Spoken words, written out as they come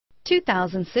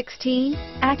2016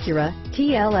 Acura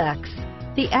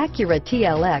TLX. The Acura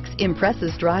TLX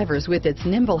impresses drivers with its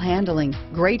nimble handling,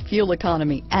 great fuel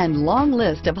economy, and long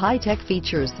list of high-tech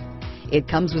features. It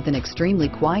comes with an extremely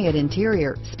quiet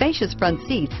interior, spacious front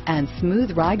seats, and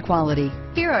smooth ride quality.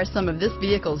 Here are some of this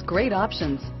vehicle's great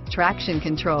options: traction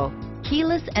control,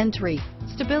 keyless entry,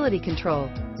 stability control,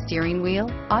 steering wheel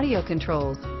audio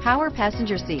controls, power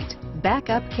passenger seat,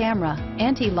 backup camera,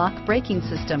 anti-lock braking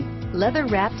system,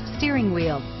 leather-wrapped steering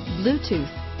wheel, Bluetooth,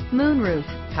 moonroof,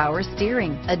 power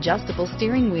steering, adjustable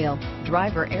steering wheel,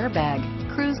 driver airbag,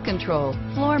 cruise control,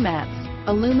 floor mats,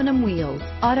 aluminum wheels,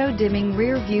 auto-dimming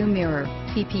rear view mirror,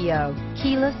 PPO,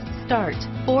 keyless start,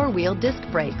 four-wheel disc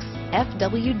brakes,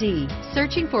 FWD.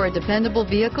 Searching for a dependable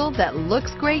vehicle that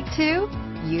looks great too?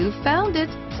 You found it,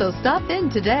 so stop in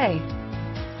today.